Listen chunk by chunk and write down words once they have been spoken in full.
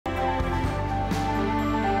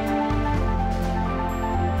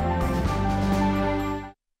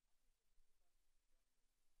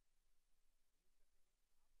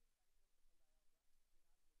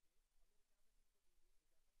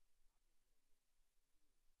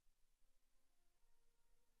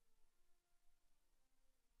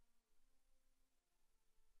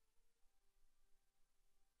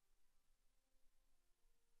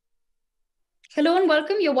Hello and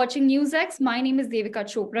welcome. You're watching NewsX. My name is Devika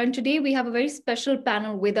Chopra, and today we have a very special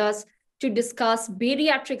panel with us to discuss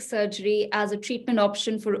bariatric surgery as a treatment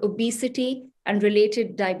option for obesity and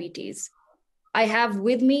related diabetes. I have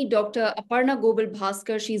with me Dr. Aparna Gobel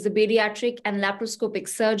Bhaskar. She's a bariatric and laparoscopic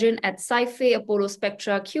surgeon at Sci-Fi Apollo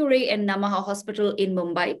Spectra Curie and Namaha Hospital in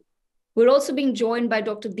Mumbai. We're also being joined by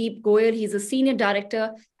Dr. Deep Goyal. He's a senior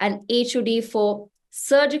director and HOD for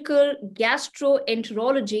surgical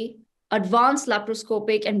gastroenterology, advanced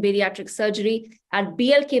laparoscopic and bariatric surgery at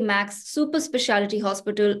BLK Max Super Specialty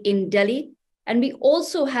Hospital in Delhi. And we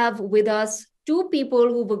also have with us two people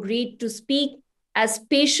who've agreed to speak as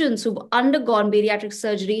patients who've undergone bariatric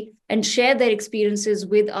surgery and share their experiences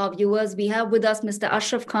with our viewers. We have with us Mr.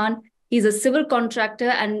 Ashraf Khan. He's a civil contractor,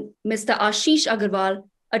 and Mr. Ashish Agarwal,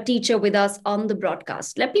 a teacher with us on the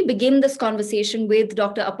broadcast. Let me begin this conversation with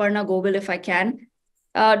Dr. Aparna Gobel, if I can.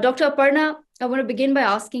 Dr. Aparna, I want to begin by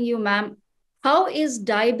asking you, ma'am, how is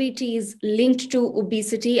diabetes linked to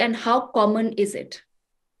obesity and how common is it?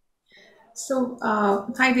 So,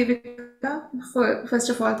 hi Devika. First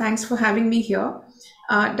of all, thanks for having me here.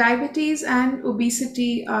 Diabetes and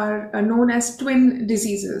obesity are known as twin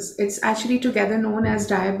diseases. It's actually together known as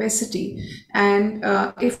diabesity. And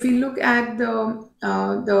if we look at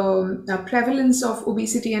the prevalence of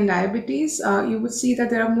obesity and diabetes, you would see that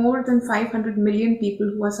there are more than 500 million people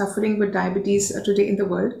who are suffering with diabetes today in the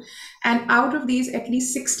world. And out of these, at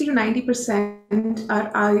least 60 to 90%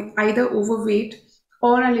 are either overweight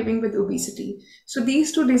or are living with obesity. So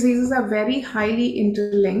these two diseases are very highly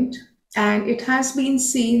interlinked, and it has been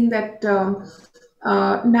seen that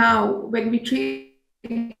now when we treat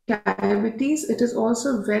diabetes, it is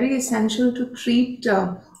also very essential to treat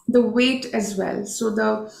the weight as well. So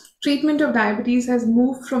the treatment of diabetes has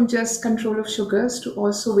moved from just control of sugars to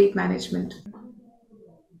also weight management.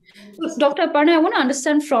 Dr. Aparna, I want to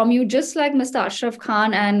understand from you, just like Mr. Ashraf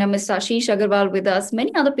Khan and Mr. Ashish Agarwal with us,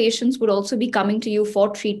 many other patients would also be coming to you for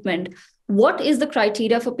treatment. What is the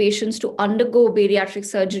criteria for patients to undergo bariatric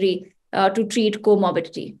surgery to treat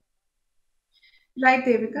comorbidity? Right,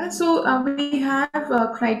 Devika. So we have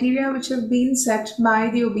criteria which have been set by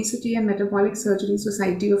the Obesity and Metabolic Surgery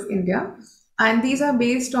Society of India. And these are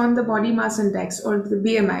based on the body mass index, or the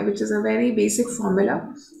BMI, which is a very basic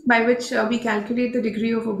formula by which we calculate the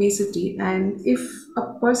degree of obesity. And if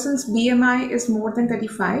a person's BMI is more than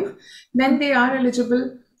 35, then they are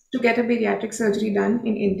eligible to get a bariatric surgery done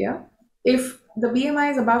in India. If the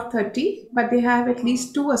BMI is above 30, but they have at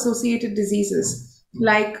least two associated diseases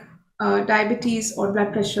like diabetes or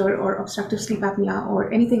blood pressure or obstructive sleep apnea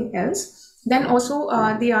or anything else, then also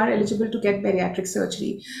they are eligible to get bariatric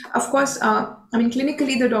surgery. Of course,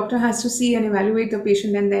 clinically the doctor has to see and evaluate the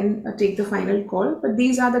patient and then take the final call. But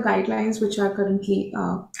these are the guidelines which are currently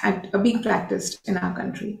being practiced in our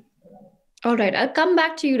country. All right, I'll come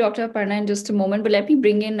back to you, Dr. Aparna, in just a moment, but let me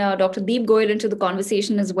bring in Dr. Deep Goyal into the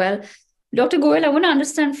conversation as well. Dr. Goyal, I want to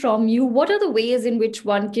understand from you, what are the ways in which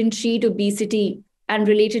one can treat obesity and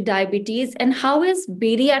related diabetes, and how is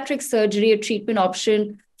bariatric surgery a treatment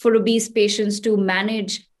option for obese patients to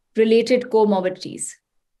manage related comorbidities?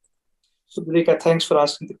 So, Devika, thanks for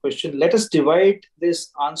asking the question. Let us divide this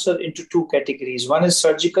answer into two categories. One is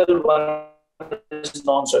surgical, one is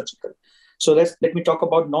non-surgical. So let me talk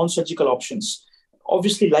about non-surgical options.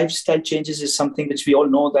 Obviously, lifestyle changes is something which we all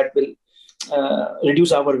know that will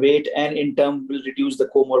reduce our weight and in turn will reduce the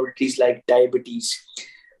comorbidities like diabetes.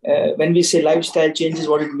 When we say lifestyle changes,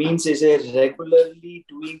 what it means is a regularly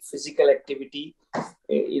doing physical activity,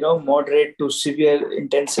 moderate to severe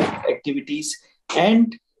intensive activities,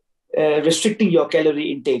 and restricting your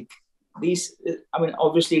calorie intake. These,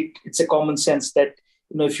 obviously, it's a common sense that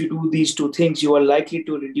if you do these two things, you are likely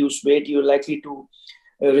to reduce weight, you are likely to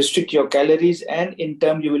restrict your calories, and in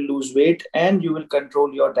turn you will lose weight and you will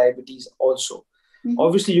control your diabetes also. Mm-hmm.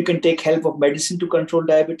 Obviously, you can take help of medicine to control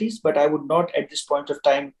diabetes, but I would not at this point of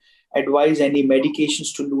time advise any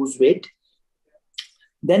medications to lose weight.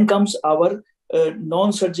 Then comes our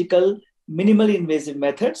non-surgical, minimally invasive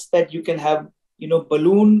methods that you can have,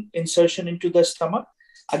 balloon insertion into the stomach.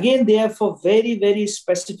 Again, they are for very, very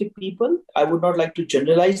specific people. I would not like to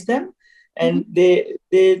generalize them. And they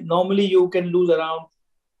normally you can lose around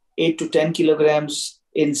 8 to 10 kilograms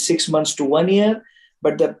in 6 months to 1 year.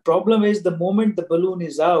 But the problem is the moment the balloon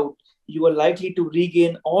is out, you are likely to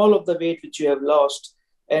regain all of the weight which you have lost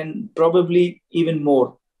and probably even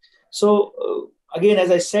more. So again, as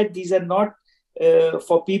I said, these are not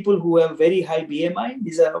for people who have very high BMI.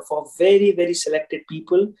 These are for very, very selected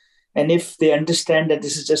people. And if they understand that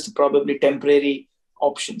this is just probably temporary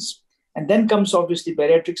options. And then comes obviously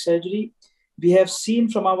bariatric surgery. we have seen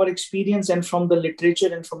from our experience and from the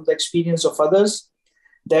literature and from the experience of others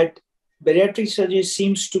that bariatric surgery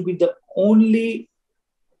seems to be the only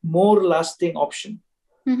more lasting option,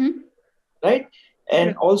 right?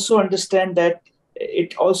 And also understand that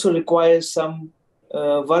it also requires some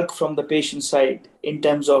work from the patient side in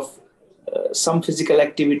terms of some physical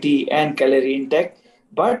activity and calorie intake.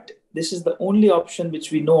 But this is the only option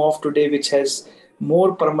which we know of today, which has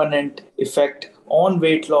more permanent effect on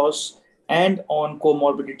weight loss and on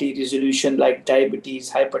comorbidity resolution like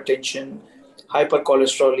diabetes, hypertension,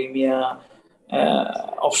 hypercholesterolemia,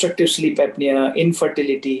 obstructive sleep apnea,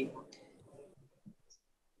 infertility.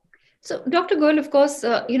 So, Dr. Goel, of course,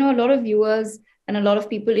 a lot of viewers and a lot of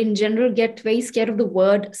people in general get very scared of the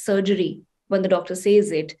word surgery when the doctor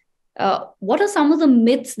says it. What are some of the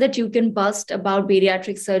myths that you can bust about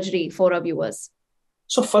bariatric surgery for our viewers?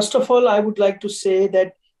 So, first of all, I would like to say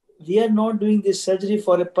that we are not doing this surgery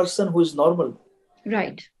for a person who is normal.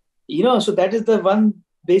 Right. So that is the one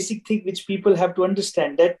basic thing which people have to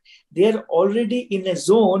understand, that they are already in a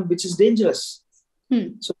zone which is dangerous.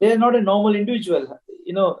 So they are not a normal individual.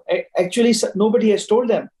 Actually, nobody has told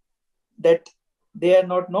them that they are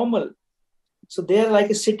not normal. So they are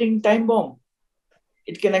like a sitting time bomb.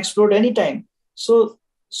 It can explode anytime. So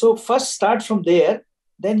first start from there.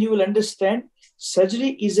 Then you will understand surgery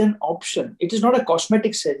is an option. It is not a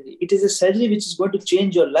cosmetic surgery. It is a surgery which is going to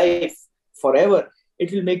change your life forever.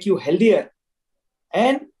 It will make you healthier.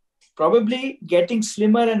 And probably getting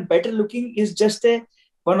slimmer and better looking is just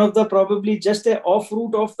one of the probably just a off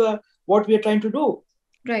route of what we are trying to do.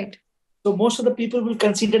 Right. So most of the people will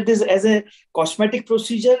consider this as a cosmetic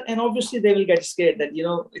procedure, and obviously they will get scared that,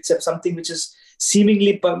 it's something which is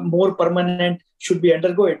seemingly more permanent, should be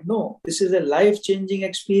undergoed. No, this is a life-changing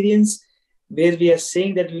experience where we are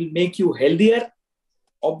saying that will make you healthier,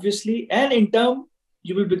 obviously, and in turn,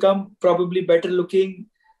 you will become probably better looking,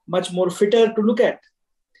 much more fitter to look at.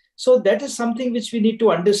 So that is something which we need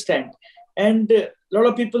to understand. And a lot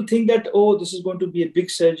of people think that, this is going to be a big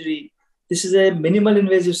surgery. This is a minimal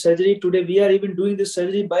invasive surgery. Today, we are even doing this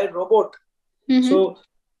surgery by robot. So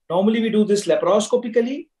normally we do this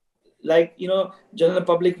laparoscopically. Like, general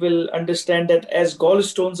public will understand that as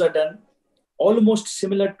gallstones are done, almost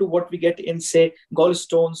similar to what we get in, say,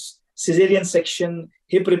 gallstones, cesarean section,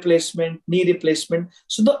 hip replacement, knee replacement.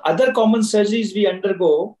 So the other common surgeries we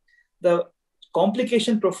undergo, the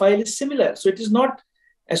complication profile is similar. So it is not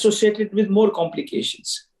associated with more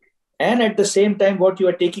complications. And at the same time, what you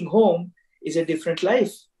are taking home is a different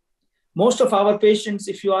life. Most of our patients,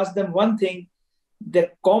 if you ask them one thing,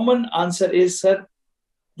 the common answer is, sir,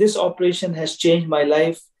 this operation has changed my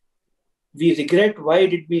life. We regret, why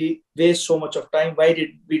did we waste so much of time? Why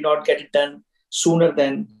did we not get it done sooner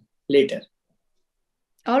than later?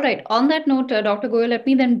 All right. On that note, Dr. Goel, let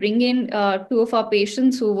me then bring in two of our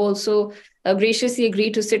patients who've also graciously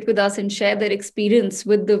agreed to sit with us and share their experience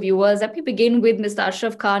with the viewers. Let me begin with Mr.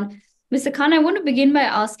 Ashraf Khan. Mr. Khan, I want to begin by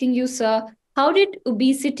asking you, sir, how did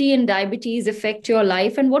obesity and diabetes affect your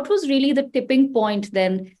life? And what was really the tipping point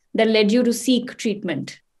then that led you to seek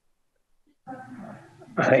treatment?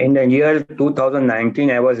 In the year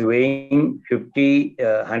 2019, I was weighing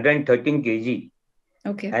 113 kg.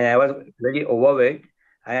 Okay. And I was very overweight.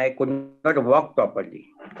 I could not walk properly.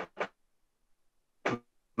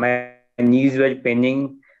 My knees were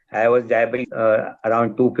paining. I was diabetic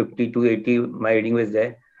around 250, 280. My reading was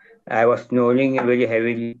there. I was snoring very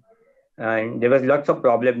heavily. And there was lots of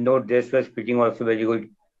problems. No dress was fitting also very good.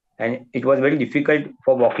 And it was very difficult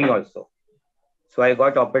for walking also. So I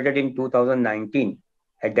got operated in 2019.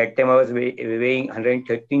 At that time, I was weighing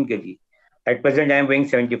 113 kg. At present, I am weighing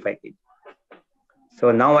 75 kg.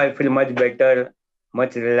 So now I feel much better,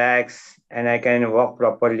 much relaxed, and I can walk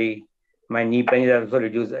properly. My knee pain is also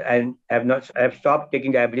reduced, and I have stopped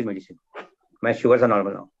taking diabetes medicine. My sugars are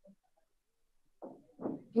normal now.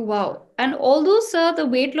 Wow. And although, sir, the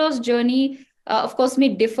weight loss journey, of course, may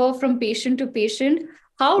differ from patient to patient,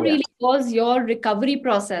 how really was your recovery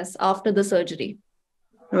process after the surgery?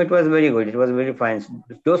 No, it was very good. It was very fine.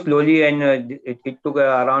 So slowly, and it took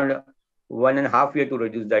around 1.5 years to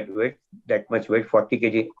reduce that much weight, 40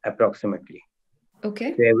 kg approximately.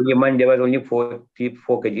 Okay. So every month there was only 4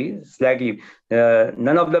 kg, slightly.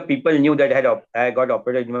 None of the people knew that I got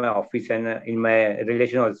operated in my office and in my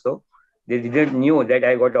relation also. They didn't knew that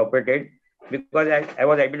I got operated because I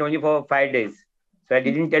was admitted only for 5 days. So I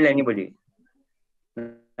didn't tell anybody.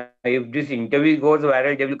 If this interview goes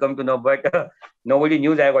viral, they will come to know. But nobody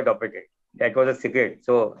knew that I got operated. That was a secret.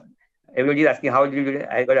 So everybody is asking, how did you do it?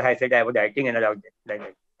 I said I was dieting and allowed it like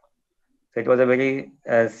that. So it was a very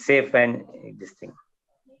safe and this thing.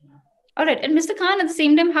 All right. And Mr. Khan, at the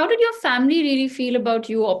same time, how did your family really feel about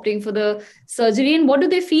you opting for the surgery? And what do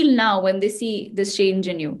they feel now when they see this change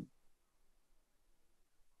in you?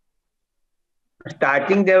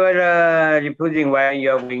 Starting, they were refusing. Why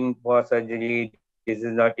you are going for surgery? This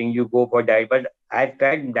is nothing. You go for diet. But I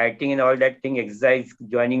tried dieting and all that thing, exercise,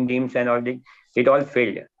 joining gyms and all that. It all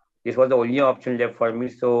failed. This was the only option left for me.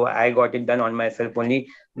 So I got it done on myself only,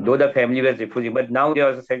 though the family was refusing. But now they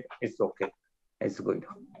also said it's okay. It's good.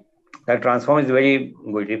 The transform is very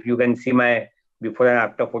good. If you can see my before and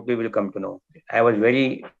after photo, you will come to know. I was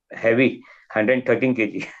very heavy, 113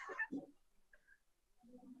 kg.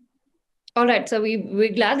 All right. So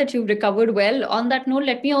we're glad that you've recovered well. On that note,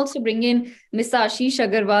 let me also bring in Mr. Ashish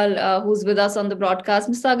Agarwal, who's with us on the broadcast.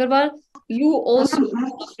 Mr. Agarwal, you also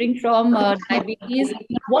suffering from diabetes.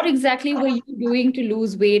 What exactly were you doing to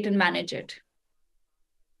lose weight and manage it?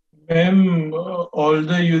 Ma'am, all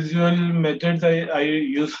the usual methods I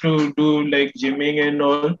used to do, like gymming and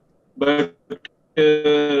all, but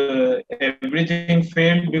everything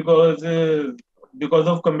failed because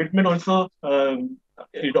of commitment also.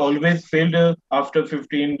 It always failed after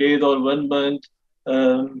 15 days or 1 month.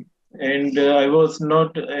 And I was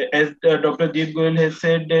not, as Dr. Deep Goyal has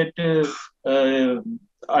said, that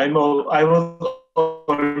I was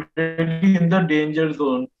already in the danger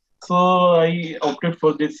zone. So I opted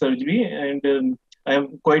for this surgery, and I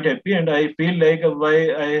am quite happy. And I feel like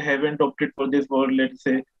why I haven't opted for this for, let's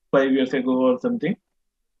say, 5 years ago or something.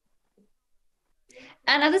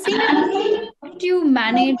 And at the same time, how did you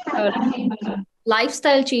manage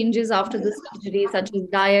lifestyle changes after the surgery, such as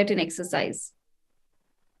diet and exercise?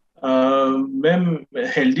 Ma'am,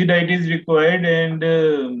 healthy diet is required,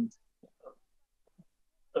 and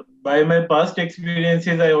by my past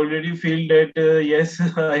experiences, I already feel that yes,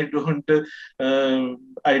 I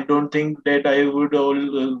don't think that I would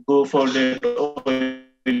all go for that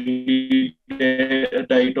oily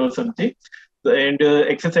diet or something. And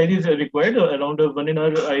exercise is required around 1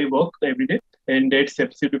 hour. I walk every day, and that's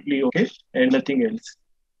absolutely okay, and nothing else.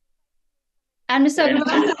 And Mr.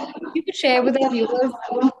 Agarwal, if you could share with our viewers,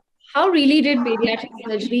 how really did bariatric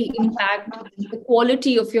surgery impact the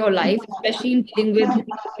quality of your life, especially in dealing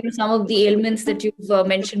with some of the ailments that you've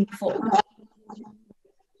mentioned before?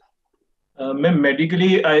 Ma'am,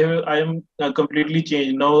 medically, I am completely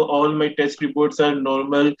changed now. All my test reports are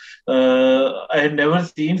normal. I have never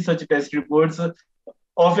seen such test reports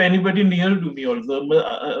of anybody near to me. Also,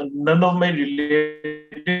 none of my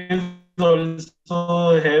relatives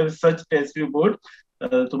also have such test reports.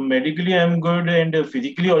 So medically, I'm good, and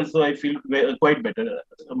physically also, I feel quite better,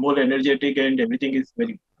 more energetic, and everything is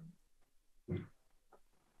very.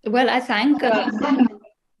 Well, I thank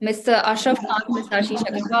Mr. Ashraf Khan and Mr. Ashish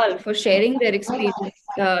Agarwal for sharing their experience,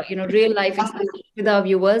 real life experience with our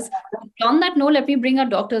viewers. On that note, let me bring our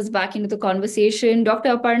doctors back into the conversation.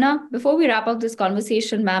 Dr. Aparna, before we wrap up this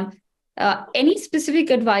conversation, ma'am, any specific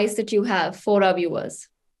advice that you have for our viewers?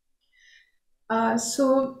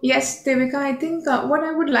 So yes, Devika, I think what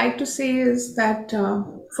I would like to say is that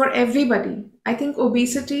for everybody, I think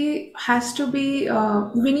obesity has to be,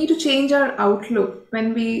 we need to change our outlook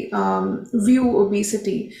when we view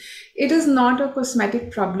obesity. It is not a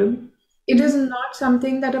cosmetic problem. It is not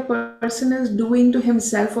something that a person is doing to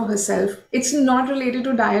himself or herself. It's not related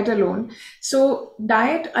to diet alone. So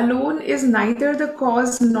diet alone is neither the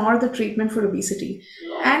cause nor the treatment for obesity.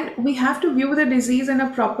 And we have to view the disease in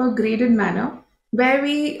a proper graded manner where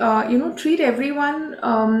we treat everyone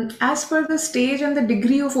as per the stage and the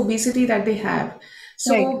degree of obesity that they have.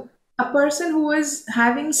 So Right. a person who is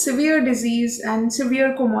having severe disease and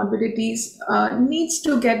severe comorbidities needs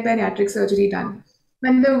to get bariatric surgery done.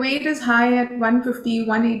 When the weight is high at 150,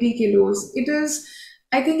 180 kilos,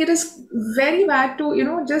 I think it is very bad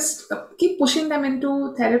to, just keep pushing them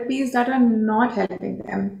into therapies that are not helping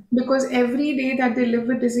them. Because every day that they live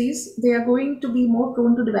with disease, they are going to be more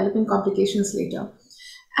prone to developing complications later.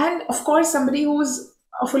 And of course, somebody who's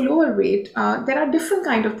of a lower weight, there are different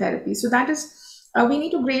kind of therapies. So that is, we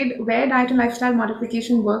need to grade where diet and lifestyle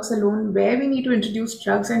modification works alone, where we need to introduce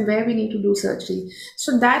drugs, and where we need to do surgery.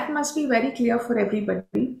 So that must be very clear for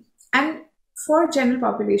everybody. And for general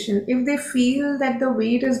population, if they feel that the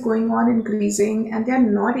weight is going on increasing and they are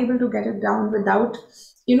not able to get it down without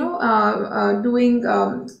doing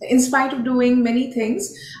in spite of doing many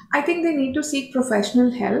things, I think they need to seek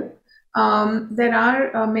professional help. There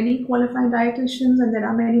are many qualified dietitians and there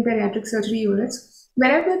are many bariatric surgery units.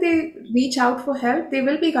 Wherever they reach out for help, they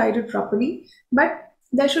will be guided properly, but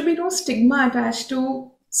there should be no stigma attached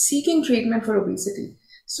to seeking treatment for obesity.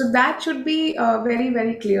 So that should be very,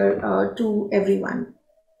 very clear to everyone.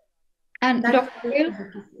 And That's Dr. what I Goyal,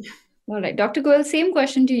 have to say. All right, Dr. Goel, same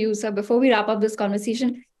question to you, sir. Before we wrap up this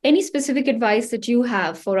conversation, any specific advice that you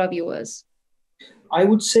have for our viewers? I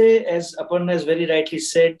would say, as Aparna has very rightly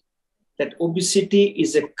said, that obesity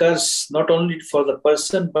is a curse, not only for the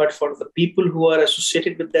person, but for the people who are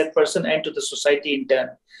associated with that person and to the society in turn.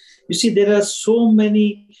 You see, there are so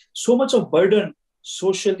much of burden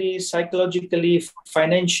socially, psychologically,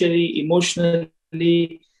 financially,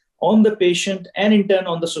 emotionally on the patient and in turn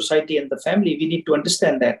on the society and the family. We need to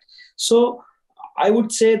understand that. So I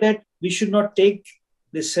would say that we should not take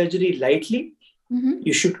this surgery lightly. Mm-hmm.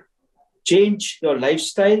 You should change your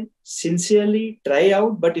lifestyle sincerely, try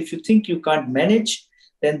out. But if you think you can't manage,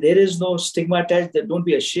 then there is no stigma attached. Then don't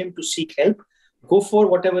be ashamed to seek help. Go for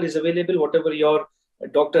whatever is available, whatever your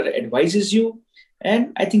doctor advises you.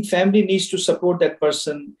 And I think family needs to support that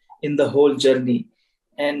person in the whole journey.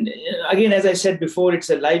 And again, as I said before, it's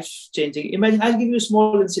a life-changing. Imagine, I'll give you a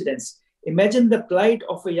small incidents. Imagine the plight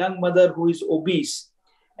of a young mother who is obese.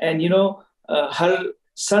 And, her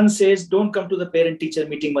son says, don't come to the parent-teacher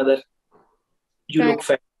meeting, mother. You look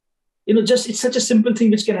fat. It's such a simple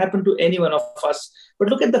thing which can happen to any one of us. But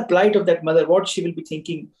look at the plight of that mother, what she will be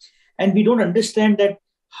thinking. And we don't understand that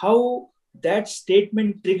how that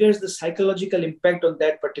statement triggers the psychological impact on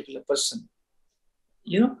that particular person.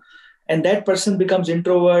 And that person becomes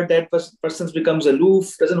introvert, that person becomes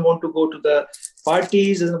aloof, doesn't want to go to the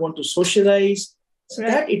parties, doesn't want to socialize. So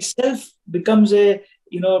that itself becomes a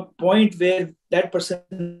point where that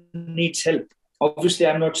person needs help. Obviously,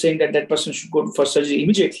 I'm not saying that person should go for surgery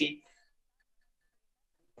immediately.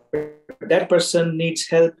 That person needs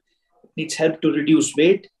help to reduce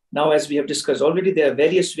weight. Now, as we have discussed already, there are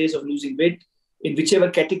various ways of losing weight in whichever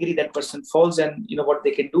category that person falls, and what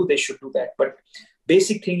they can do, they should do that. But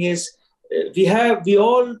basic thing is, we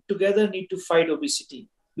all together need to fight obesity,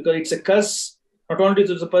 because it's a curse, not only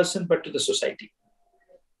to the person, but to the society.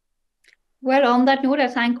 Well, on that note, I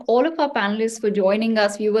thank all of our panelists for joining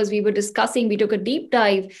us. Viewers, we took a deep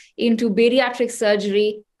dive into bariatric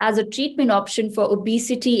surgery as a treatment option for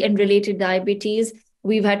obesity and related diabetes.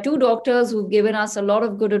 We've had two doctors who've given us a lot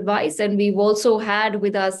of good advice, and we've also had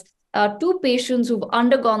with us two patients who've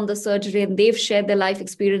undergone the surgery, and they've shared their life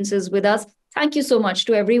experiences with us. Thank you so much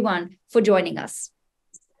to everyone for joining us.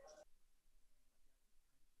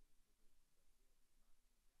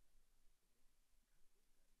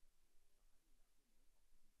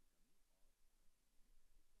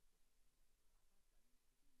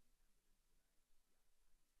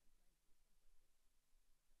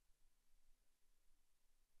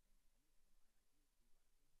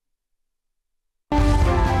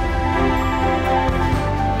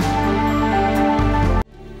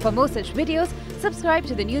 For more such videos, subscribe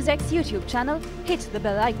to the NewsX YouTube channel, hit the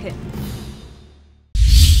bell icon.